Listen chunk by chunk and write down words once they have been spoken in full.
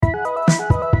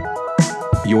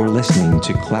You're listening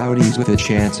to Cloudies with a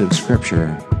Chance of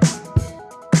Scripture.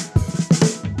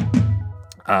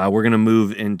 We're going to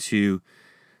move into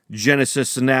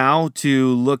Genesis now to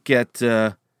look at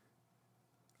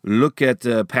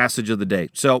passage of the day.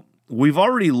 So we've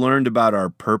already learned about our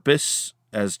purpose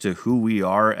as to who we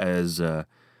are as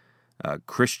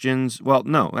Christians. Well,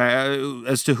 no,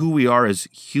 as to who we are as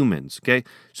humans. Okay,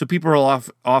 so people are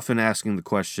often asking the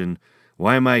question,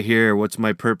 "Why am I here? What's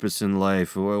my purpose in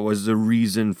life? What was the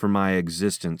reason for my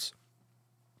existence?"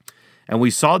 And we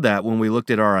saw that when we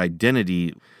looked at our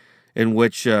identity, in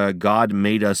which God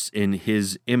made us in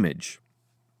His image.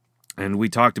 And we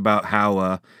talked about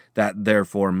how that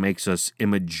therefore makes us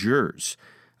imagers.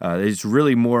 It's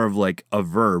really more of like a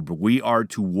verb. We are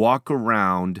to walk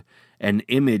around and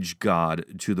image God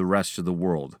to the rest of the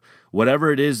world.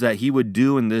 Whatever it is that He would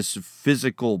do in this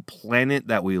physical planet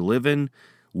that we live in,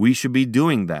 we should be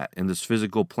doing that in this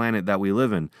physical planet that we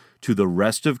live in to the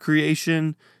rest of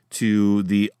creation, to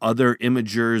the other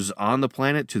imagers on the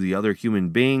planet, to the other human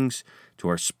beings, to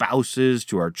our spouses,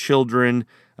 to our children,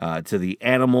 to the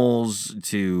animals,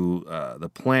 to the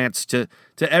plants, to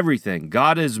everything.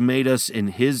 God has made us in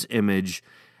His image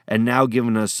and now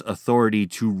given us authority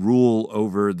to rule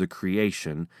over the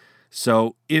creation.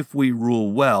 So if we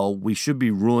rule well, we should be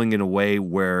ruling in a way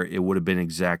where it would have been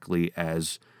exactly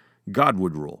as God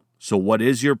would rule. So what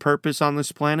is your purpose on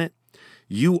this planet?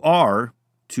 You are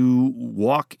to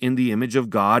walk in the image of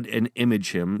God and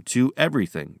image Him to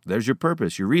everything. There's your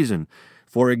purpose, your reason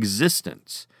for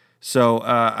existence. So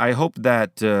I hope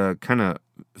that kind of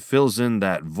fills in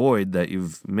that void that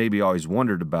you've maybe always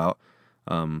wondered about.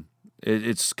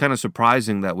 It's kind of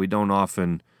surprising that we don't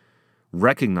often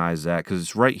recognize that because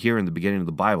it's right here in the beginning of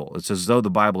the Bible. It's as though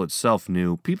the Bible itself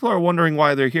knew. People are wondering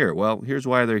why they're here. Well, here's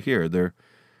why they're here. They're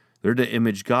to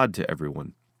image God to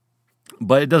everyone.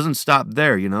 But it doesn't stop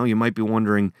there, you know. You might be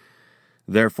wondering,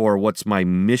 therefore, what's my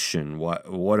mission?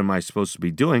 What am I supposed to be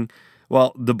doing?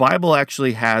 Well, the Bible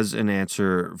actually has an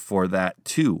answer for that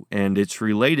too, and it's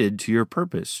related to your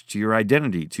purpose, to your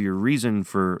identity, to your reason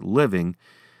for living.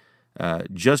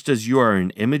 Just as you are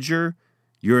an imager,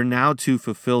 you're now to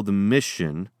fulfill the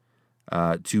mission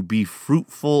to be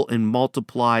fruitful and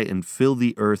multiply and fill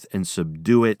the earth and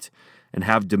subdue it, and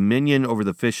have dominion over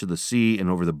the fish of the sea and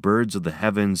over the birds of the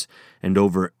heavens and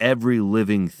over every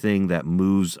living thing that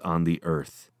moves on the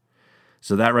earth.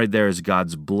 So that right there is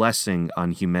God's blessing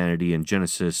on humanity in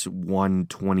Genesis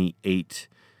 1:28.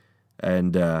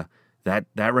 And that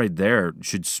right there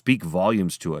should speak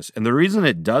volumes to us. And the reason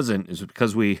it doesn't is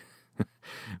because we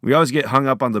always get hung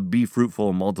up on the be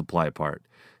fruitful and multiply part.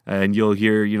 And you'll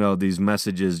hear, these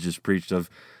messages just preached of,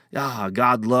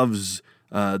 God loves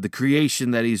the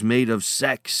creation that He's made of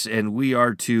sex, and we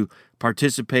are to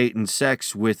participate in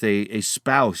sex with a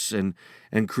spouse and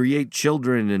create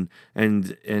children,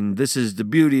 and this is the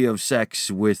beauty of sex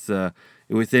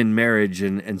within marriage,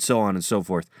 and so on and so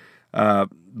forth.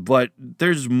 But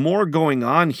there's more going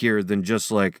on here than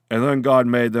just like, and then God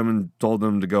made them and told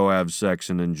them to go have sex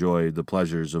and enjoy the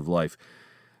pleasures of life.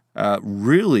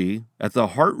 Really, at the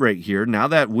heart right here, now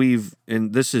that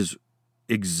and this is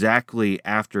exactly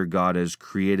after God has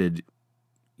created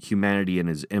humanity in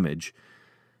His image,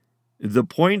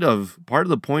 part of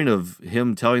the point of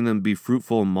Him telling them be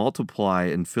fruitful and multiply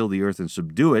and fill the earth and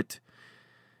subdue it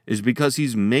is because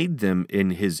He's made them in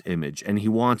His image, and He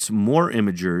wants more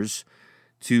imagers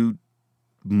to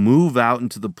move out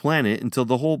into the planet until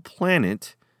the whole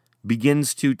planet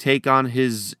begins to take on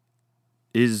the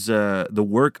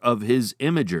work of His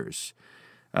imagers.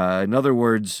 In other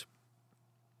words,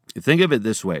 think of it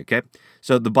this way, okay?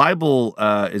 So the Bible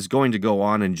is going to go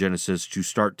on in Genesis to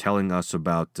start telling us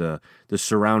about the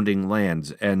surrounding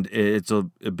lands, and it's a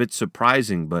bit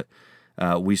surprising, but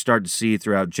we start to see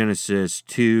throughout Genesis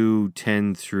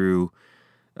 2:10 through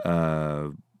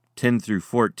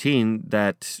 14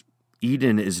 that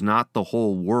Eden is not the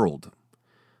whole world.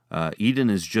 Eden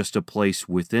is just a place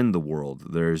within the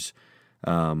world. There's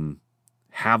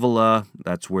Havilah,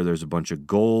 that's where there's a bunch of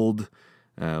gold.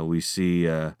 We see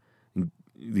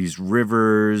these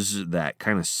rivers that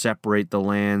kind of separate the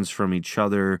lands from each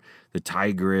other, the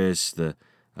Tigris, the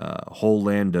whole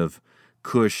land of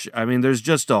Cush. I mean, there's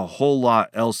just a whole lot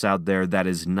else out there that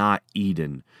is not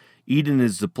Eden. Eden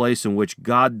is the place in which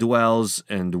God dwells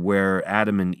and where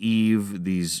Adam and Eve,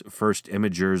 these first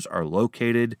imagers, are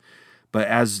located. But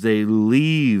as they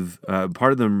leave,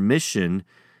 part of their mission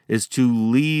is to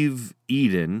leave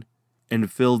Eden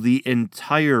and fill the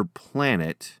entire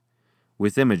planet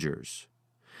with imagers.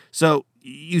 So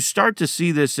you start to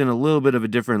see this in a little bit of a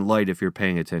different light if you're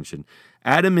paying attention.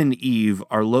 Adam and Eve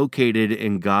are located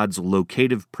in God's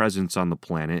locative presence on the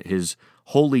planet, his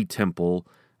holy temple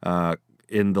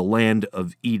in the land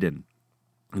of Eden.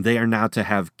 They are now to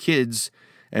have kids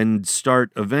and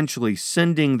start eventually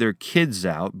sending their kids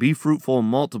out, be fruitful and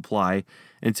multiply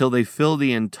until they fill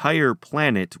the entire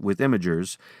planet with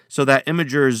imagers, so that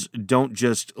imagers don't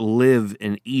just live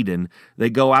in Eden, they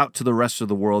go out to the rest of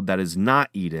the world that is not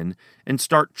Eden and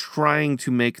start trying to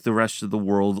make the rest of the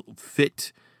world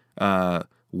fit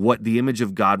what the image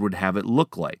of God would have it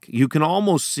look like. You can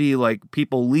almost see like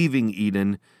people leaving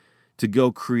Eden to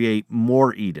go create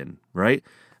more Eden, right?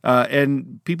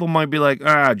 And people might be like,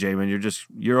 Jamin,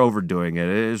 you're overdoing it.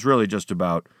 It's really just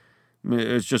about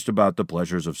the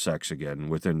pleasures of sex again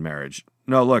within marriage.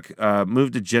 No, look,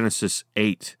 move to Genesis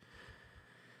 8.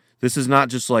 This is not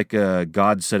just like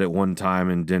God said at one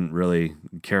time and didn't really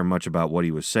care much about what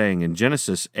he was saying. In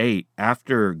Genesis 8,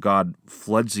 after God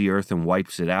floods the earth and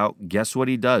wipes it out, guess what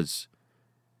he does?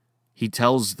 He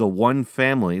tells the one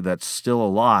family that's still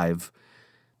alive,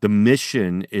 the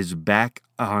mission is back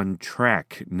on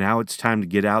track. Now it's time to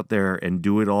get out there and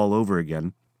do it all over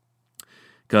again.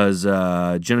 Because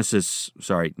Genesis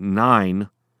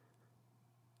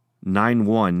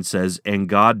 9:1 says, "And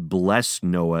God blessed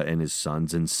Noah and his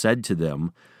sons and said to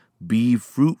them, be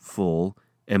fruitful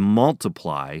and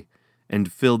multiply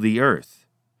and fill the earth."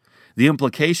 The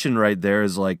implication right there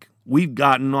is like, we've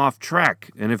gotten off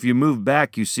track. And if you move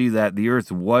back, you see that the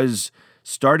earth was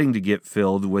starting to get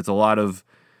filled with a lot of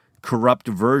corrupt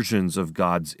versions of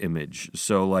God's image.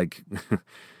 So like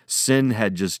sin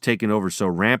had just taken over so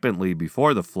rampantly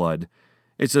before the flood.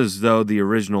 It's as though the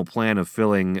original plan of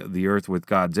filling the earth with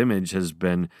God's image has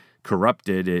been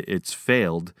corrupted. It's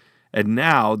failed. And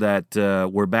now that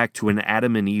we're back to an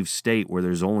Adam and Eve state where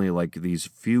there's only like these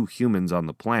few humans on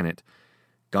the planet,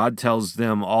 God tells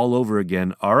them all over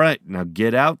again, all right, now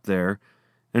get out there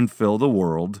and fill the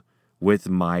world with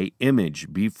my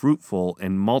image. Be fruitful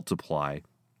and multiply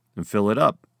and fill it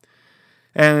up.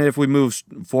 And if we move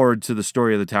forward to the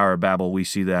story of the Tower of Babel, we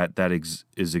see that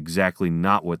is exactly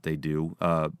not what they do.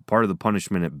 Part of the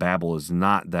punishment at Babel is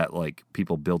not that like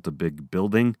people built a big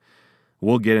building.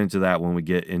 We'll get into that when we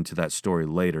get into that story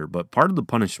later. But part of the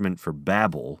punishment for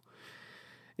Babel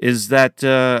is that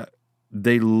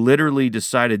they literally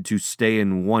decided to stay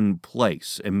in one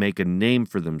place and make a name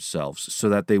for themselves so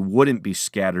that they wouldn't be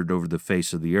scattered over the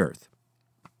face of the earth.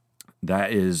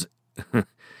 That is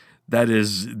that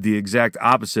is the exact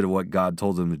opposite of what God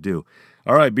told them to do.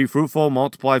 All right, be fruitful,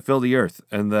 multiply, fill the earth.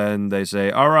 And then they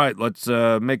say, all right, let's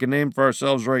make a name for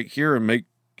ourselves right here and make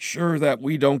sure that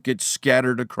we don't get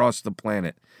scattered across the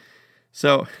planet.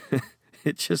 So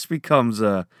it just becomes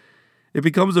a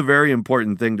very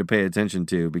important thing to pay attention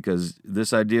to, because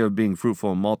this idea of being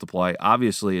fruitful and multiply,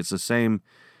 obviously it's the same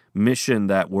mission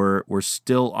that we're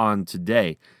still on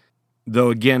today. Though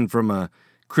again, from a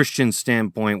Christian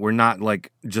standpoint, we're not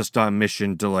like just on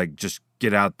mission to like just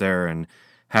get out there and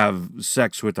have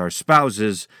sex with our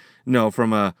spouses. No,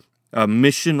 from a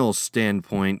missional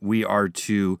standpoint, we are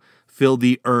to fill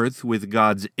the earth with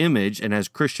God's image. And as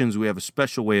Christians, we have a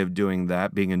special way of doing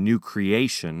that, being a new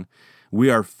creation. We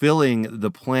are filling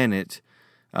the planet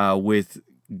with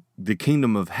the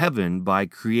kingdom of heaven by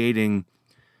creating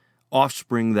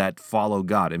offspring that follow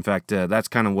God. In fact, that's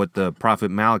kind of what the prophet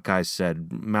Malachi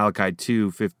said, Malachi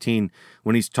 2:15.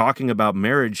 When he's talking about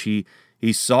marriage, he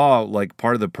saw like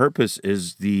part of the purpose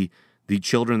is the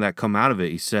children that come out of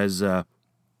it. He says, did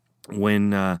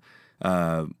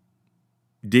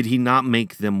he not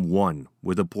make them one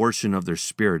with a portion of their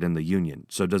spirit in the union?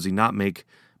 So does he not make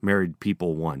married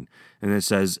people one? And it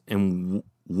says, and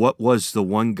what was the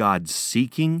one God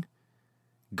seeking?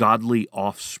 Godly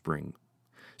offspring.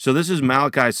 So this is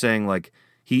Malachi saying like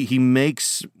he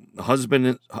makes a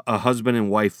husband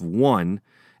and wife one,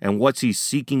 and what's he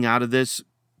seeking out of this?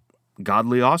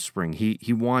 Godly offspring.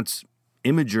 He wants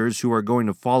imagers who are going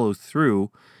to follow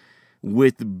through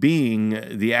with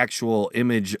being the actual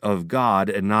image of God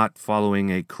and not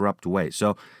following a corrupt way.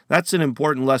 So that's an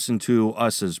important lesson to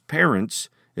us as parents.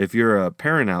 If you're a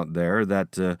parent out there,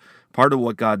 that part of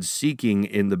what God's seeking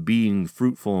in the being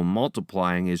fruitful and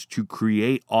multiplying is to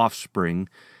create offspring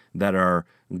that are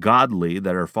godly,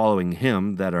 that are following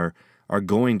him, that are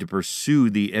going to pursue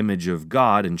the image of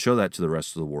God and show that to the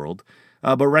rest of the world.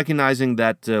 But recognizing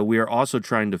that we are also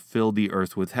trying to fill the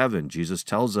earth with heaven. Jesus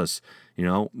tells us,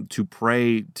 to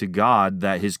pray to God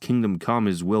that his kingdom come,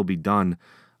 his will be done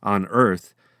on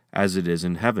earth as it is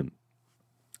in heaven.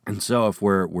 And so if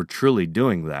we're truly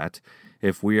doing that,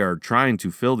 if we are trying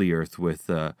to fill the earth with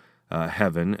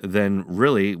heaven, then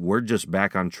really we're just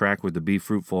back on track with the be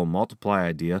fruitful and multiply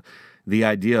idea. The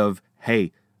idea of,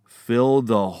 hey, fill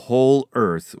the whole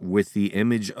earth with the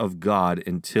image of God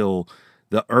until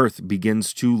the earth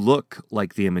begins to look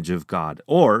like the image of God,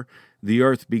 or the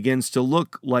earth begins to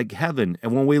look like heaven.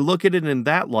 And when we look at it in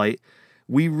that light,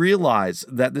 we realize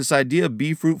that this idea of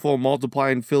be fruitful,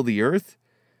 multiply, and fill the earth,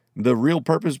 the real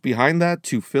purpose behind that,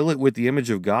 to fill it with the image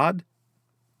of God,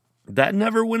 that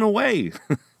never went away.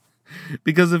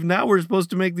 Because if now we're supposed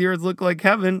to make the earth look like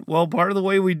heaven, well, part of the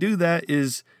way we do that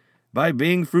is by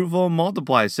being fruitful and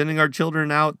multiply, sending our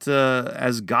children out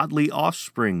as godly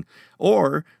offspring,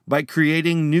 or by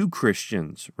creating new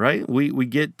Christians, right? We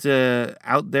get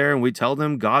out there and we tell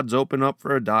them God's open up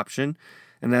for adoption,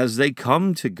 and as they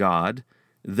come to God,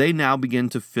 they now begin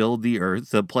to fill the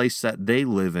earth, the place that they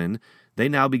live in. They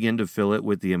now begin to fill it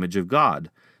with the image of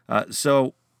God.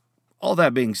 So all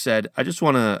that being said, I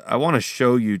want to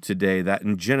show you today that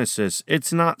in Genesis,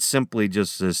 it's not simply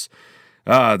just this,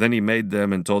 then he made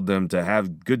them and told them to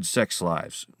have good sex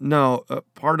lives. No,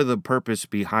 part of the purpose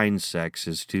behind sex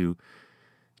is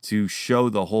to show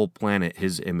the whole planet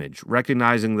his image,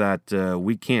 recognizing that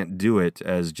we can't do it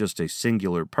as just a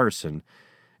singular person.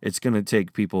 It's going to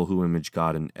take people who image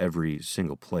God in every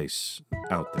single place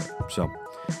out there. So,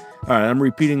 all right, I'm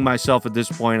repeating myself at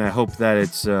this point. I hope that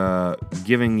it's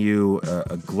giving you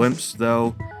a glimpse,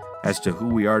 though, as to who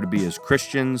we are to be as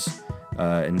Christians,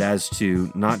 and as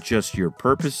to not just your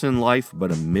purpose in life,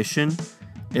 but a mission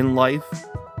in life.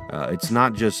 It's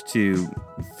not just to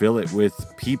fill it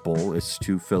with people, it's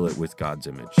to fill it with God's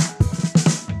image.